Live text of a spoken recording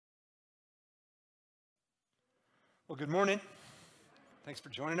Well, good morning. Thanks for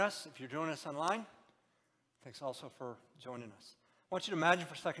joining us. If you're joining us online, thanks also for joining us. I want you to imagine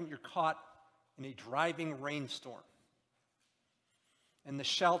for a second you're caught in a driving rainstorm, and the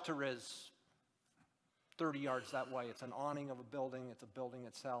shelter is 30 yards that way. It's an awning of a building. It's a building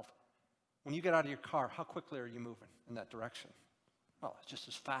itself. When you get out of your car, how quickly are you moving in that direction? Well, just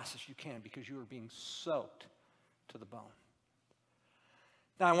as fast as you can because you are being soaked to the bone.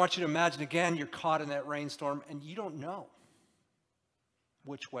 Now, I want you to imagine again, you're caught in that rainstorm and you don't know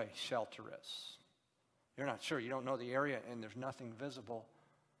which way shelter is. You're not sure. You don't know the area and there's nothing visible.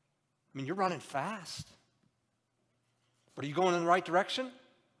 I mean, you're running fast. But are you going in the right direction?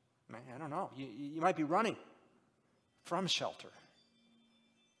 I don't know. You might be running from shelter.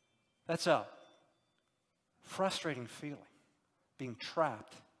 That's a frustrating feeling, being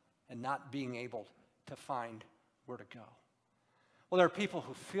trapped and not being able to find where to go. Well, there are people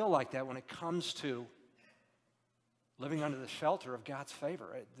who feel like that when it comes to living under the shelter of God's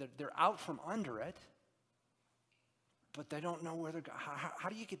favor. They're out from under it, but they don't know where they're going. How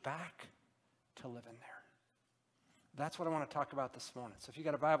do you get back to living there? That's what I want to talk about this morning. So if you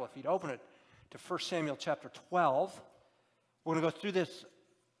got a Bible, if you'd open it to 1 Samuel chapter 12, we're going to go through this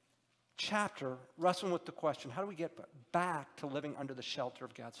chapter wrestling with the question, how do we get back to living under the shelter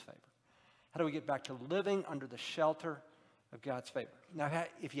of God's favor? How do we get back to living under the shelter of God's favor? Now,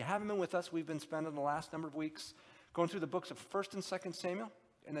 if you haven't been with us, we've been spending the last number of weeks going through the books of 1 and 2 Samuel,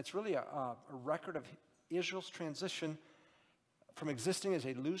 and it's really a record of Israel's transition from existing as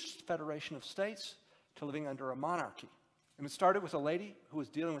a loose federation of states to living under a monarchy. And it started with a lady who was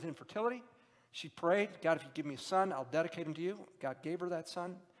dealing with infertility. She prayed, God, if you give me a son, I'll dedicate him to you. God gave her that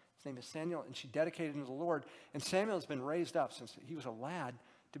son. His name is Samuel, and she dedicated him to the Lord. And Samuel has been raised up since he was a lad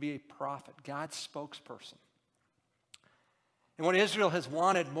to be a prophet, God's spokesperson. And what Israel has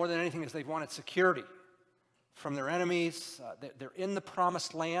wanted more than anything is they've wanted security from their enemies. They're in the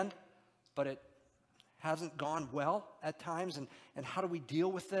promised land, but it hasn't gone well at times. And how do we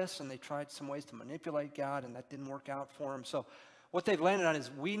deal with this? And they tried some ways to manipulate God, and that didn't work out for them. So what they've landed on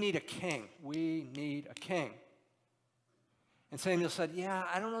is, we need a king. We need a king. And Samuel said, yeah,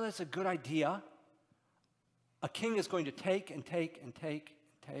 I don't know that's a good idea. A king is going to take and take and take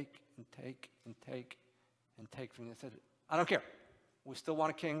and take and take and take and take from you. They said, I don't care. We still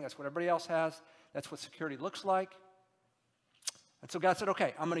want a king. That's what everybody else has. That's what security looks like. And so God said,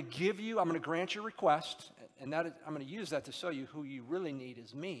 okay, I'm going to grant your request, and I'm going to use that to show you who you really need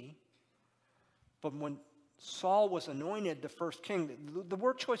is me. But when Saul was anointed the first king, the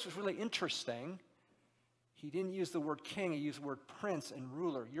word choice was really interesting. He didn't use the word king, he used the word prince and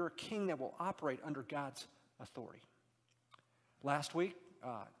ruler. You're a king that will operate under God's authority. Last week,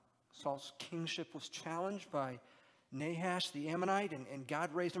 Saul's kingship was challenged by Nahash the Ammonite, and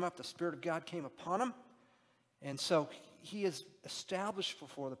God raised him up. The Spirit of God came upon him. And so he is established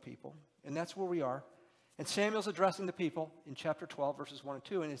before the people, and that's where we are. And Samuel's addressing the people in chapter 12, verses 1 and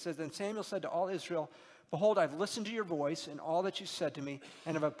 2. And it says, then Samuel said to all Israel, behold, I've listened to your voice and all that you said to me,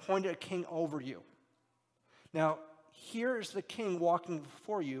 and have appointed a king over you. Now, here is the king walking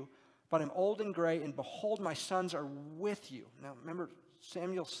before you, but I'm old and gray, and behold, my sons are with you. Now, remember,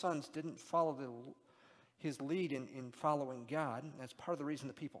 Samuel's sons didn't follow his lead in following God. That's part of the reason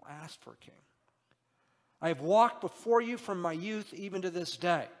the people asked for a king. I have walked before you from my youth even to this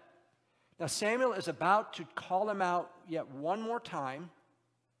day. Now, Samuel is about to call them out yet one more time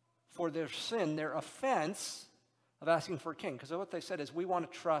for their sin, their offense of asking for a king. Because what they said is, we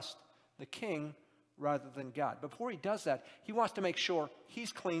want to trust the king rather than God. Before he does that, he wants to make sure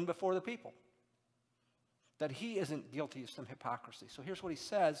he's clean before the people, that he isn't guilty of some hypocrisy. So here's what he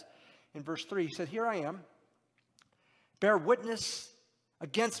says in verse 3. He said, here I am, bear witness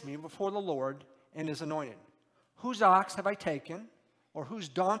against me before the Lord and his anointed. Whose ox have I taken, or whose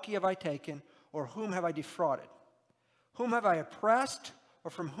donkey have I taken, or whom have I defrauded? Whom have I oppressed,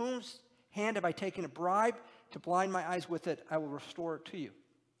 or from whose hand have I taken a bribe to blind my eyes with it? I will restore it to you.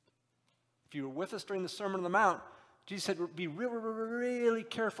 If you were with us during the Sermon on the Mount, Jesus said, be really, really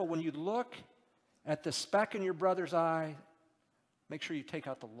careful when you look at the speck in your brother's eye. Make sure you take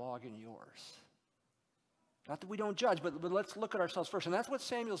out the log in yours. Not that we don't judge, but let's look at ourselves first. And that's what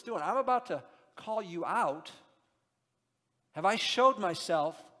Samuel's doing. I'm about to call you out. Have I showed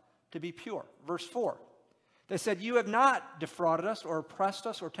myself to be pure? Verse 4. They said, you have not defrauded us or oppressed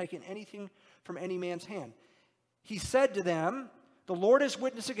us or taken anything from any man's hand. He said to them, the Lord is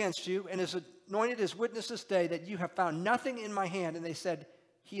witness against you, and is anointed as witness this day that you have found nothing in my hand. And they said,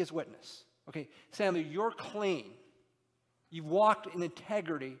 he is witness. Okay, Samuel, you're clean. You've walked in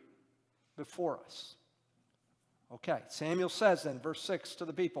integrity before us. Okay, Samuel says then, verse 6 to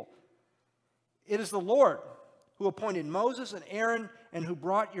the people, it is the Lord who appointed Moses and Aaron and who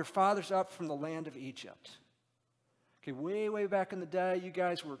brought your fathers up from the land of Egypt. Okay, way, way back in the day, you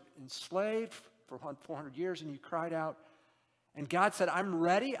guys were enslaved for 400 years and you cried out. And God said, I'm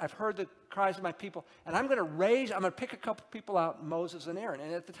ready. I've heard the cries of my people. And I'm going to pick a couple people out, Moses and Aaron.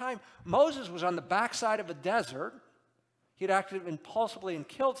 And at the time, Moses was on the backside of a desert. He had acted impulsively and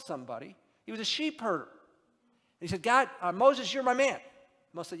killed somebody. He was a sheep herder. And he said, God, Moses, you're my man.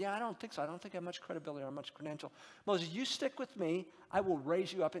 Moses said, yeah, I don't think so. I don't think I have much credibility or much credential. Moses, you stick with me. I will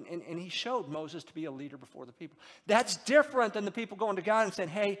raise you up. And he showed Moses to be a leader before the people. That's different than the people going to God and saying,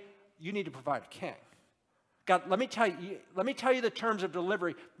 hey, you need to provide a king. God, let me tell you the terms of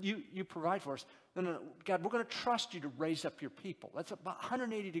delivery you provide for us. No, God, we're going to trust you to raise up your people. That's about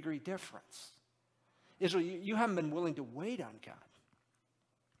 180-degree difference. Israel, you haven't been willing to wait on God.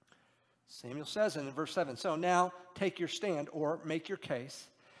 Samuel says in verse 7, so now take your stand or make your case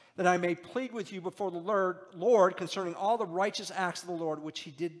that I may plead with you before the Lord concerning all the righteous acts of the Lord which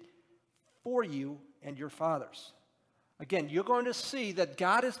he did for you and your fathers. Again, you're going to see that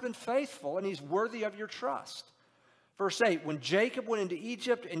God has been faithful and he's worthy of your trust. Verse 8, when Jacob went into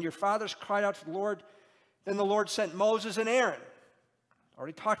Egypt and your fathers cried out to the Lord, then the Lord sent Moses and Aaron.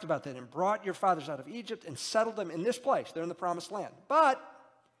 Already talked about that. And brought your fathers out of Egypt and settled them in this place. They're in the promised land. But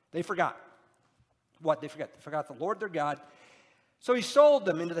they forgot. What? They forgot. They forgot the Lord their God. So he sold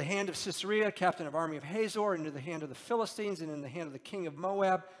them into the hand of Sisera, captain of army of Hazor, into the hand of the Philistines, and in the hand of the king of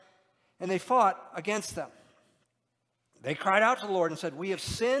Moab. And they fought against them. They cried out to the Lord and said, we have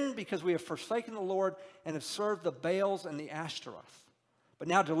sinned because we have forsaken the Lord and have served the Baals and the Ashtaroth. But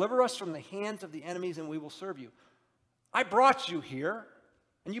now deliver us from the hands of the enemies and we will serve you. I brought you here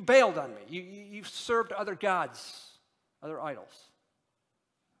and you bailed on me. You served other gods, other idols.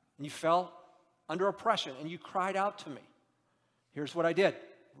 And you fell under oppression and you cried out to me. Here's what I did.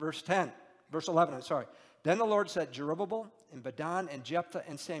 Verse 11, I'm sorry. Then the Lord said, Zerubbabel and Bedan and Jephthah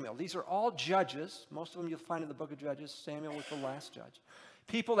and Samuel. These are all judges. Most of them you'll find in the book of Judges. Samuel was the last judge.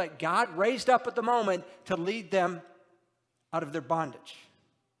 People that God raised up at the moment to lead them out of their bondage.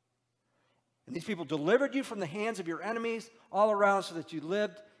 And these people delivered you from the hands of your enemies all around so that you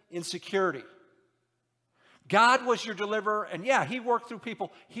lived in security. God was your deliverer, and yeah, he worked through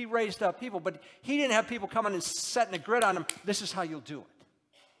people. He raised up people, but he didn't have people coming and setting a grid on them. This is how you'll do it.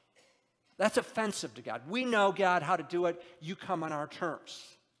 That's offensive to God. We know, God, how to do it. You come on our terms.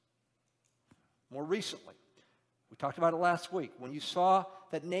 More recently, we talked about it last week, when you saw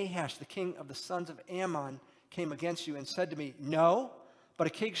that Nahash, the king of the sons of Ammon, came against you and said to me, no, but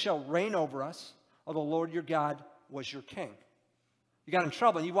a king shall reign over us, although the Lord your God was your king. You got in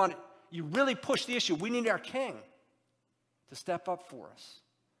trouble, and you really pushed the issue. We need our king to step up for us.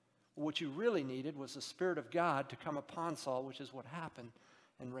 Well, what you really needed was the Spirit of God to come upon Saul, which is what happened,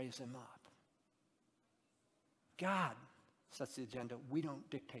 and raise him up. God sets the agenda. We don't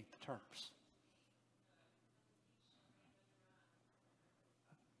dictate the terms.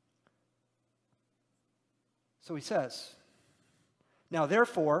 So he says, now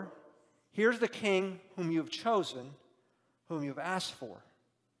therefore, here's the king whom you have chosen, whom you have asked for.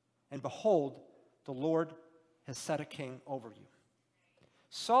 And behold, the Lord has set a king over you.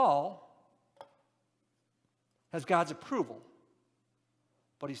 Saul has God's approval,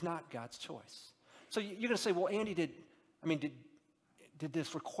 but he's not God's choice. So you're going to say, well, Andy, did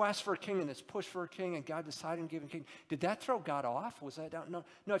this request for a king and this push for a king and God decided and gave him a king, did that throw God off? Was that down?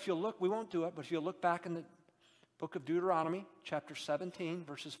 No, if you look, we won't do it, but if you look back in the book of Deuteronomy, chapter 17,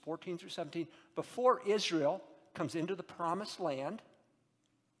 verses 14 through 17, before Israel comes into the promised land,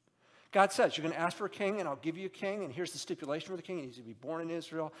 God says, you're going to ask for a king, and I'll give you a king, and here's the stipulation for the king. He needs to be born in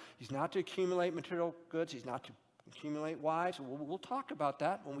Israel. He's not to accumulate material goods. He's not to accumulate wives. We'll talk about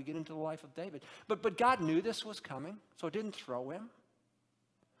that when we get into the life of David. But God knew this was coming, so it didn't throw him.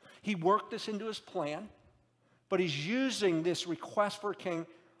 He worked this into his plan, but he's using this request for a king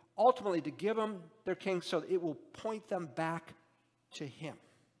ultimately to give them their king so it will point them back to him.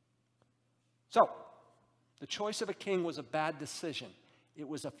 So, the choice of a king was a bad decision. It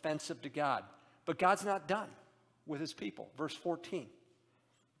was offensive to God. But God's not done with his people. Verse 14.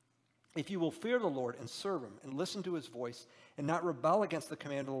 If you will fear the Lord and serve him and listen to his voice and not rebel against the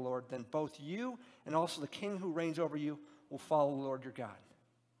command of the Lord, then both you and also the king who reigns over you will follow the Lord your God.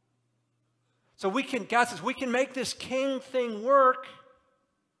 So God says, we can make this king thing work.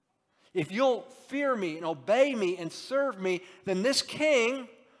 If you'll fear me and obey me and serve me, then this king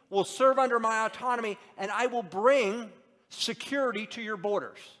will serve under my autonomy and I will bring security to your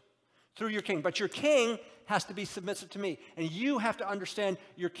borders through your king. But your king has to be submissive to me. And you have to understand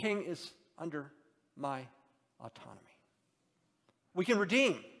your king is under my autonomy. We can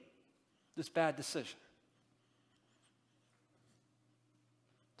redeem this bad decision.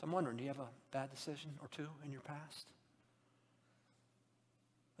 So I'm wondering, do you have a bad decision or two in your past?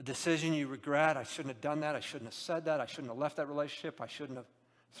 A decision you regret, I shouldn't have done that, I shouldn't have said that, I shouldn't have left that relationship, I shouldn't have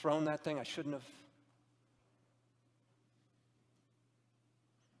thrown that thing, I shouldn't have.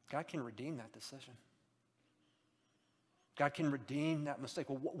 God can redeem that decision. God can redeem that mistake.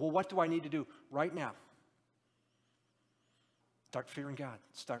 Well, what do I need to do right now? Start fearing God.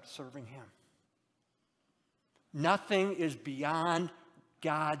 Start serving Him. Nothing is beyond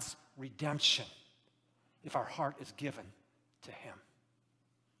God's redemption if our heart is given to Him.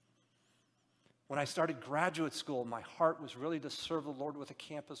 When I started graduate school, my heart was really to serve the Lord with a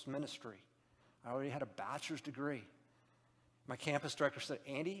campus ministry. I already had a bachelor's degree. My campus director said,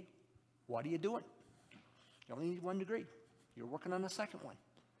 Andy, what are you doing? You only need one degree. You're working on the second one.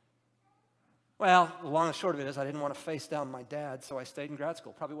 Well, the long and short of it is I didn't want to face down my dad, so I stayed in grad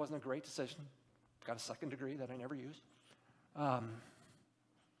school. Probably wasn't a great decision. Got a second degree that I never used.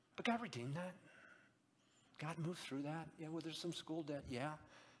 But God redeemed that. God moved through that. Yeah, well, there's some school debt. Yeah.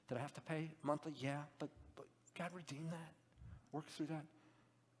 Did I have to pay monthly? Yeah. But God redeemed that. Worked through that.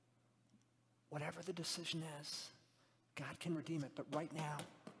 Whatever the decision is, God can redeem it. But right now,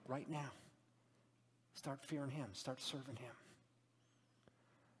 start fearing Him. Start serving Him.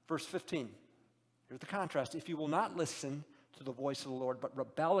 Verse 15. Here's the contrast. If you will not listen to the voice of the Lord, but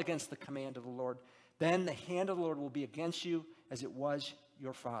rebel against the command of the Lord, then the hand of the Lord will be against you as it was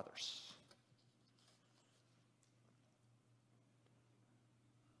your father's.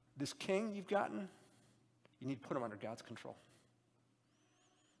 This king you've gotten, you need to put him under God's control.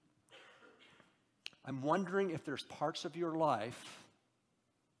 I'm wondering if there's parts of your life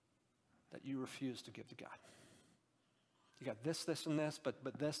that you refuse to give to God. You got this, and this, but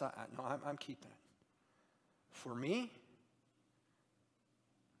this, I'm keeping it. For me,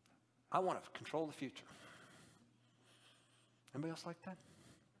 I want to control the future. Anybody else like that?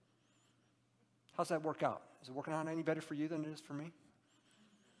 How's that work out? Is it working out any better for you than it is for me?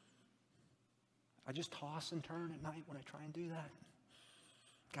 I just toss and turn at night when I try and do that.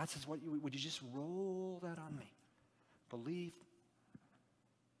 God says, would you just roll that on me? Believe.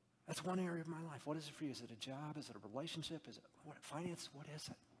 That's one area of my life. What is it for you? Is it a job? Is it a relationship? Is it finance? What is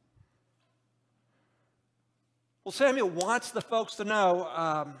it? Well, Samuel wants the folks to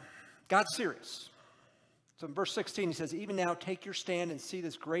know God's serious. So in verse 16, he says, even now take your stand and see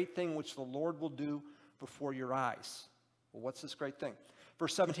this great thing which the Lord will do before your eyes. Well, what's this great thing?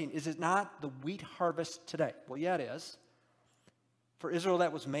 Verse 17, is it not the wheat harvest today? Well, yeah, it is. For Israel,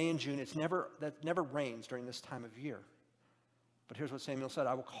 that was May and June. That never rains during this time of year. But here's what Samuel said,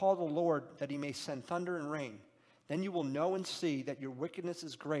 I will call the Lord that He may send thunder and rain. Then you will know and see that your wickedness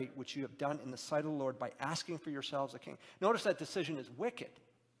is great, which you have done in the sight of the Lord by asking for yourselves a king. Notice that decision is wicked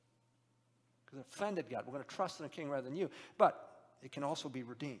because it offended God. We're going to trust in a king rather than you. But it can also be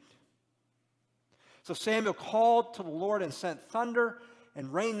redeemed. So Samuel called to the Lord and sent thunder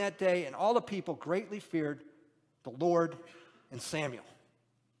and rain that day, and all the people greatly feared the Lord and Samuel.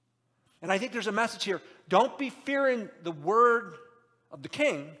 And I think there's a message here. Don't be fearing the word of the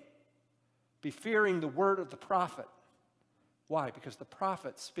king. Be fearing the word of the prophet. Why? Because the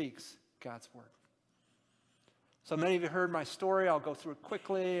prophet speaks God's word. So many of you heard my story. I'll go through it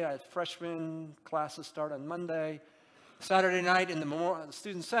quickly. I had freshman classes start on Monday. Saturday night in the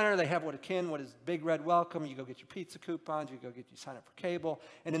student center, they have what is Big Red Welcome. You go get your pizza coupons. You sign up for cable.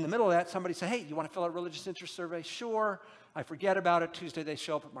 And in the middle of that, somebody said, hey, you want to fill out a religious interest survey? Sure. I forget about it. Tuesday, they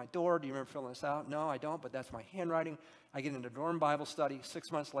show up at my door. Do you remember filling this out? No, I don't, but that's my handwriting. I get into dorm Bible study.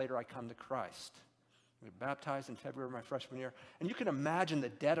 6 months later, I come to Christ. We were baptized in February of my freshman year. And you can imagine the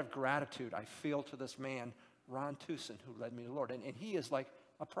debt of gratitude I feel to this man, Ron Tucson, who led me to the Lord. And he is like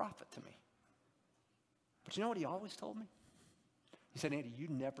a prophet to me. But you know what he always told me? He said, Andy, you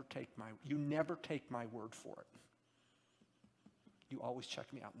never take my word for it. You always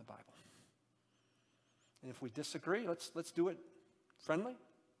check me out in the Bible. And if we disagree, let's do it friendly.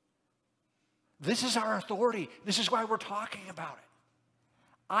 This is our authority. This is why we're talking about it.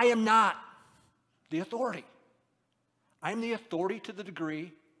 I am not the authority. I am the authority to the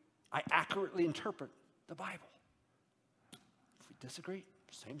degree I accurately interpret the Bible. If we disagree,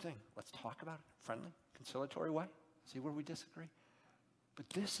 same thing. Let's talk about it friendly, conciliatory way. See where we disagree. But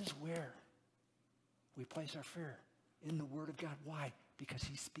this is where we place our fear, in the Word of God. Why? Because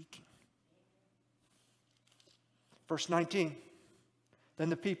He's speaking. Verse 19, then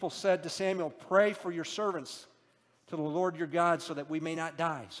the people said to Samuel, pray for your servants to the Lord your God so that we may not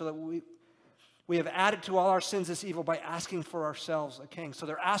die, so that we have added to all our sins this evil by asking for ourselves a king. So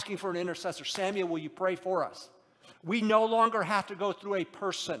they're asking for an intercessor. Samuel, will you pray for us? We no longer have to go through a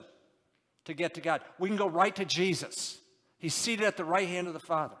person to get to God. We can go right to Jesus. He's seated at the right hand of the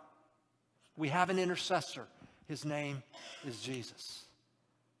Father. We have an intercessor. His name is Jesus.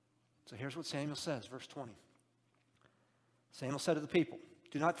 So here's what Samuel says, verse 20. Samuel said to the people,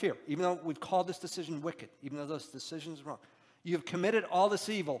 do not fear, even though we've called this decision wicked, even though this decision is wrong. You have committed all this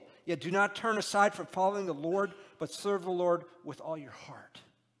evil, yet do not turn aside from following the Lord, but serve the Lord with all your heart.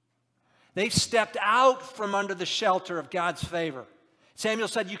 They've stepped out from under the shelter of God's favor. Samuel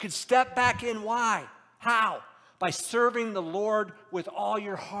said you can step back in. Why? How? By serving the Lord with all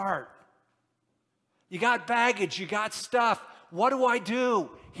your heart. You got baggage, you got stuff. What do I do?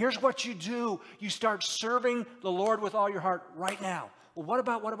 Here's what you do. You start serving the Lord with all your heart right now. Well, what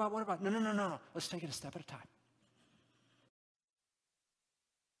about? No. Let's take it a step at a time.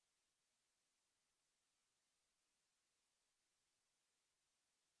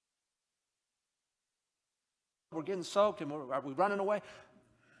 We're getting soaked and are we running away?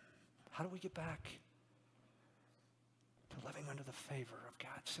 How do we get back to living under the favor of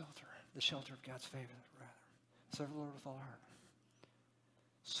God's shelter, the shelter of God's favor, rather? Serve the Lord with all our heart.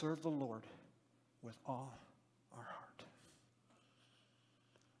 Serve the Lord with all our heart.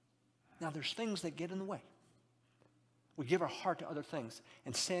 Now, there's things that get in the way. We give our heart to other things,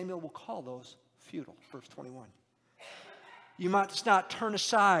 and Samuel will call those futile. Verse 21. You must not turn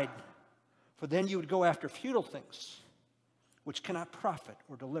aside, for then you would go after futile things, which cannot profit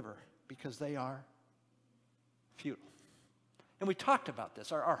or deliver, because they are futile. And we talked about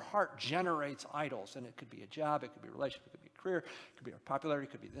this. Our heart generates idols, and it could be a job, it could be a relationship, it could be a career, it could be our popularity,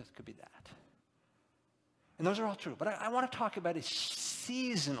 it could be this, it could be that. And those are all true. But I want to talk about a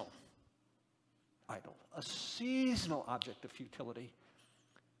seasonal idol, a seasonal object of futility,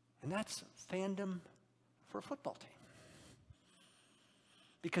 and that's fandom for a football team.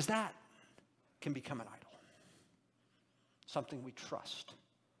 Because that can become an idol, something we trust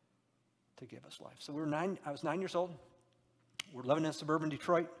to give us life. So I was 9 years old. We're living in suburban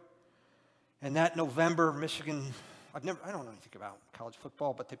Detroit. And that November, Michigan, I don't know anything about college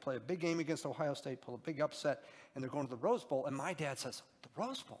football, but they play a big game against Ohio State, pull a big upset, and they're going to the Rose Bowl. And my dad says, the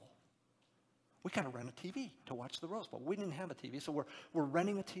Rose Bowl? We got to rent a TV to watch the Rose Bowl. We didn't have a TV, so we're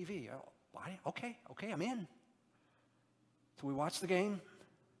renting a TV. Okay, I'm in. So we watch the game,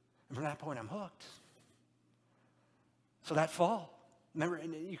 and from that point, I'm hooked. So that fall, remember,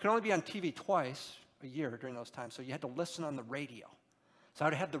 you can only be on TV twice a year during those times, so you had to listen on the radio. So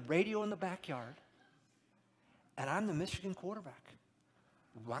I'd have the radio in the backyard, and I'm the Michigan quarterback,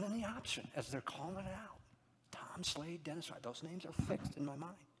 running the option as they're calling it out. Tom Slade, Dennis Wright, those names are fixed in my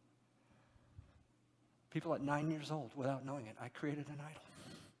mind. People at 9 years old, without knowing it, I created an idol.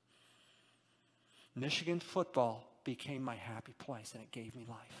 Michigan football became my happy place, and it gave me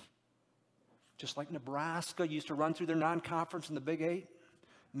life. Just like Nebraska used to run through their non-conference in the Big 8,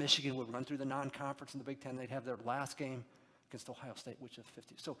 Michigan would run through the non-conference in the Big 10. They'd have their last game against Ohio State, which is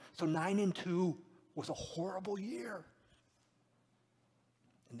 50. So 9-2 was a horrible year.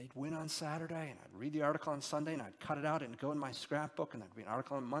 And they'd win on Saturday, and I'd read the article on Sunday, and I'd cut it out and go in my scrapbook, and there'd be an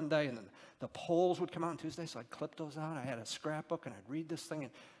article on Monday, and then the polls would come out on Tuesday, so I'd clip those out. I had a scrapbook, and I'd read this thing,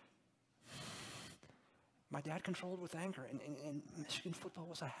 and my dad controlled with anger, and Michigan football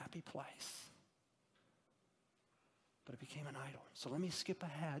was a happy place. But it became an idol. So let me skip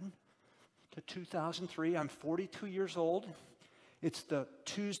ahead to 2003. I'm 42 years old. It's the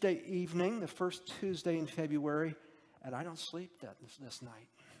Tuesday evening, the first Tuesday in February, and I don't sleep this night.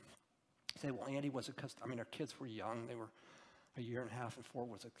 You say, well, Andy, was it because, our kids were young. They were a year and a half and 4.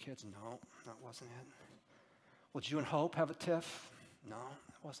 Was it kids? No, that wasn't it. Well, did you and Hope have a tiff? No,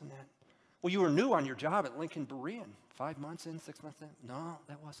 that wasn't it. Well, you were new on your job at Lincoln Berean, 5 months in, 6 months in. No,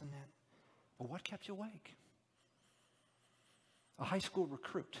 that wasn't it. Well, what kept you awake? A high school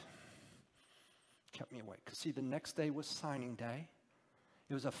recruit kept me awake. Because, see, the next day was signing day.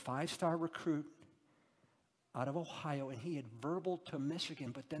 It was a 5-star recruit out of Ohio, and he had verbaled to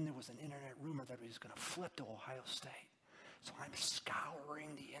Michigan, but then there was an internet rumor that he was going to flip to Ohio State. So I'm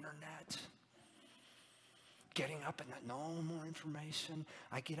scouring the internet, getting up, and no more information.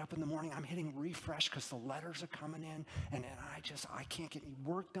 I get up in the morning, I'm hitting refresh because the letters are coming in, and I can't get any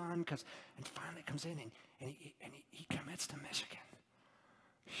work done, and finally it comes in, and he commits to Michigan.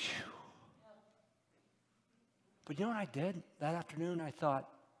 Whew. But you know what I did that afternoon? I thought,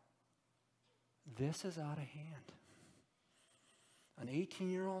 this is out of hand. An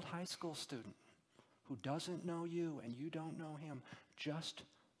 18-year-old high school student who doesn't know you and you don't know him just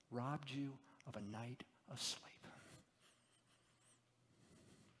robbed you of a night of sleep.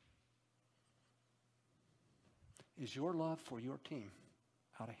 Is your love for your team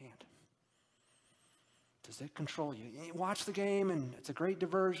out of hand? Does it control you? You watch the game and it's a great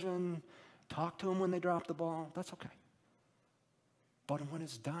diversion. Talk to them when they drop the ball. That's okay. But when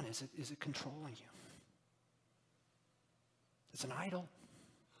it's done, is it controlling you? It's an idol.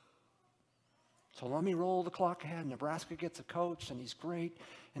 So let me roll the clock ahead. Nebraska gets a coach, and he's great.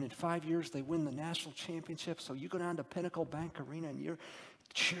 And in 5 years, they win the national championship. So you go down to Pinnacle Bank Arena, and you're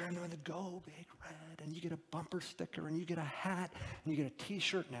cheering on the Go Big Red. And you get a bumper sticker, and you get a hat, and you get a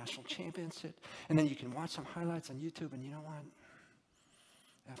T-shirt, national championship. And then you can watch some highlights on YouTube, and you know what?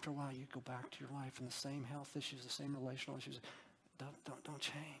 After a while, you go back to your life, and the same health issues, the same relational issues don't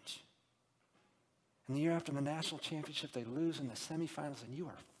change. And the year after the national championship, they lose in the semifinals, and you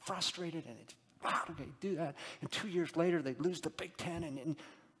are frustrated, and it's, wow, they do that. And 2 years later, they lose the Big Ten, and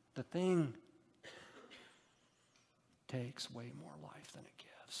the thing takes way more life than it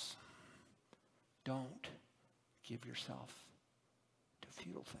gives. Don't give yourself to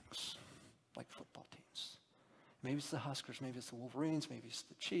futile things like football teams. Maybe it's the Huskers, maybe it's the Wolverines, maybe it's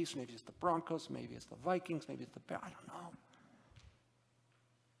the Chiefs, maybe it's the Broncos, maybe it's the Vikings, maybe it's the Bears, I don't know.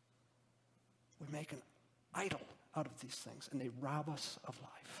 We make an idol out of these things, and they rob us of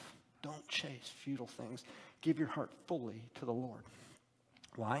life. Don't chase futile things. Give your heart fully to the Lord.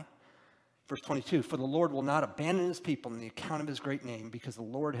 Why? Verse 22, for the Lord will not abandon his people on the account of his great name, because the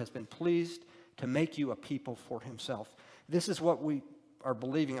Lord has been pleased to make you a people for himself. This is what we are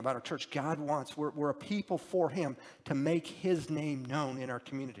believing about our church. God wants, we're a people for him to make his name known in our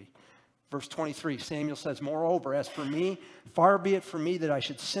community. Verse 23, Samuel says, moreover, as for me, far be it from me that I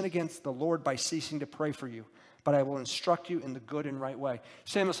should sin against the Lord by ceasing to pray for you, but I will instruct you in the good and right way.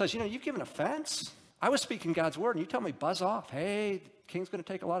 Samuel says, you've given offense. I was speaking God's word, and you tell me, buzz off. Hey, the king's going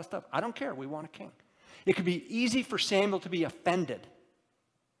to take a lot of stuff. I don't care. We want a king. It could be easy for Samuel to be offended.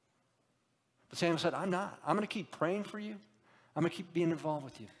 But Samuel said, I'm not. I'm going to keep praying for you. I'm going to keep being involved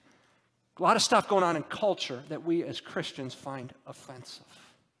with you. A lot of stuff going on in culture that we as Christians find offensive.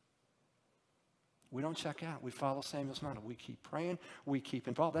 We don't check out. We follow Samuel's model. We keep praying. We keep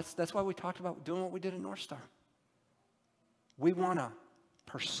involved. That's why we talked about doing what we did at North Star. We want to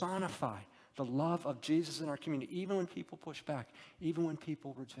personify the love of Jesus in our community, even when people push back, even when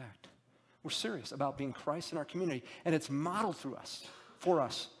people reject. We're serious about being Christ in our community, and it's modeled through us, for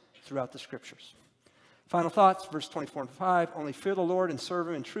us, throughout the Scriptures. Final thoughts, verse 24 and 5, only fear the Lord and serve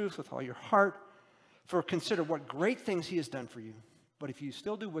him in truth with all your heart, for consider what great things he has done for you. But if you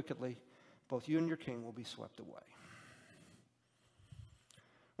still do wickedly, both you and your king will be swept away.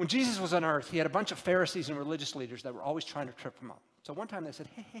 When Jesus was on earth, he had a bunch of Pharisees and religious leaders that were always trying to trip him up. So one time they said,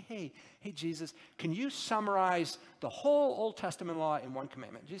 hey, Jesus, can you summarize the whole Old Testament law in one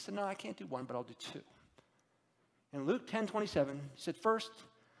commandment? Jesus said, no, I can't do one, but I'll do two. In Luke 10:27, he said, first,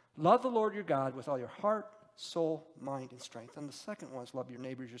 love the Lord your God with all your heart, soul, mind, and strength. And the second one is love your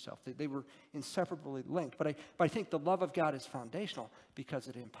neighbors yourself. They were inseparably linked. But I think the love of God is foundational because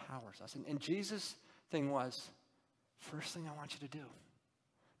it empowers us. And Jesus' thing was, first thing I want you to do,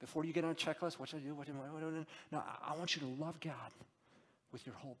 before you get on a checklist, what should I do? What do I do? No, I want you to love God with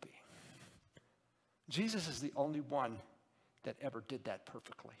your whole being. Jesus is the only one that ever did that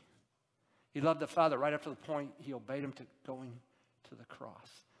perfectly. He loved the Father right up to the point he obeyed him to going to the cross.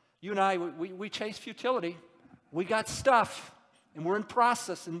 You and I, we chase futility. We got stuff, and we're in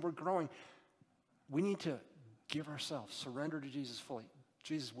process, and we're growing. We need to give ourselves, surrender to Jesus fully.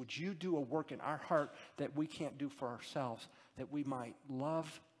 Jesus, would you do a work in our heart that we can't do for ourselves, that we might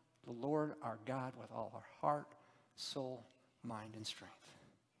love the Lord our God with all our heart, soul, mind, and strength?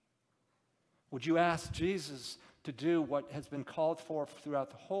 Would you ask Jesus to do what has been called for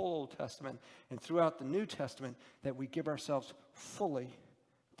throughout the whole Old Testament and throughout the New Testament, that we give ourselves fully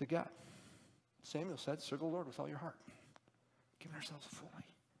to God? Samuel said, serve the Lord with all your heart. Give ourselves fully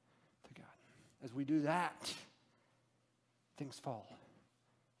to God. As we do that, things fall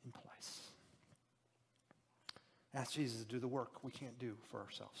in place. Ask Jesus to do the work we can't do for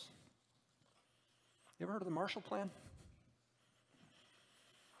ourselves. You ever heard of the Marshall Plan?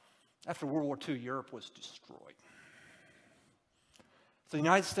 After World War II, Europe was destroyed. So the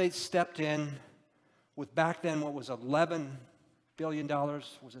United States stepped in with back then what was $11 billion.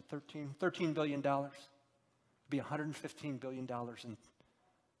 Was it $13 billion? It'd be $115 billion in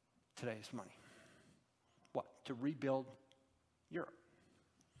today's money. What? To rebuild Europe.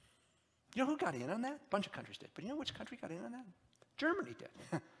 You know who got in on that? A bunch of countries did. But you know which country got in on that? Germany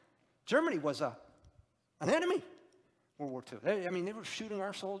did. Germany was an enemy. World War II. They were shooting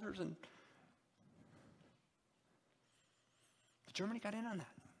our soldiers, and Germany got in on that.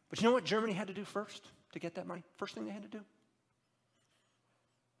 But you know what Germany had to do first to get that money? First thing they had to do?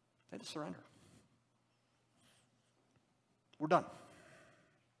 They had to surrender. We're done.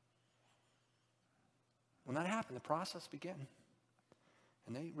 When that happened, the process began.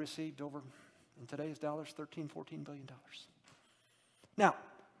 And they received over, in today's dollars, $13, $14 billion. Now,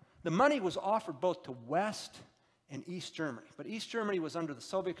 the money was offered both to West and East Germany. But East Germany was under the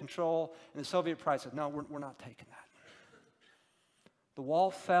Soviet control, and the Soviet pride said, no, we're not taking that. The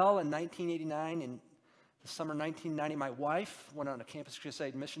wall fell in 1989. In the summer 1990, my wife went on a Campus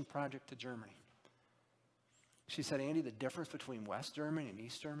Crusade mission project to Germany. She said, Andy, the difference between West Germany and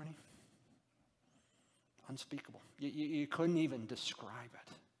East Germany, unspeakable. You couldn't even describe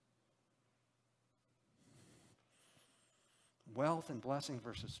it. Wealth and blessing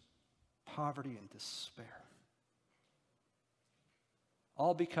versus poverty and despair.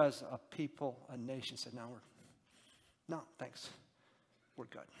 All because a people, a nation said, no, thanks. We're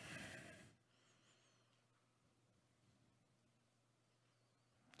good.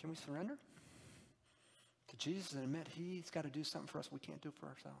 Can we surrender to Jesus and admit he's got to do something for us we can't do for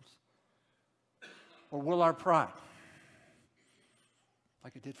ourselves? Or will our pride,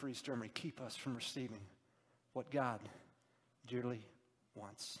 like it did for East Germany, keep us from receiving what God dearly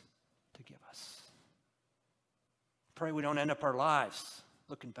wants to give us? Pray we don't end up our lives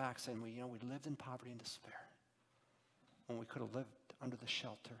looking back saying, we lived in poverty and despair when we could have lived under the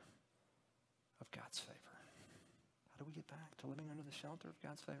shelter of God's favor. How do we get back to living under the shelter of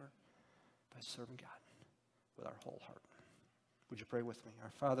God's favor? By serving God with our whole heart. Would you pray with me? Our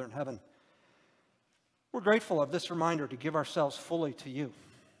Father in heaven, we're grateful of this reminder to give ourselves fully to you.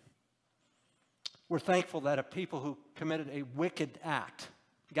 We're thankful that a people who committed a wicked act,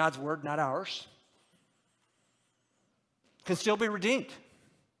 God's word, not ours, can still be redeemed.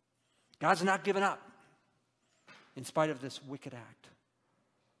 God's not given up in spite of this wicked act.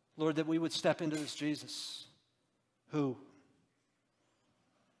 Lord, that we would step into this Jesus who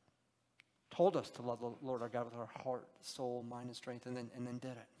told us to love the Lord our God with our heart, soul, mind, and strength, and then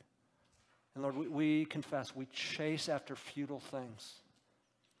did it. And Lord, we confess we chase after futile things.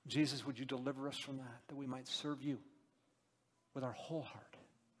 Jesus, would you deliver us from that we might serve you with our whole heart?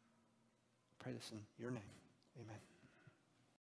 I pray this in your name. Amen.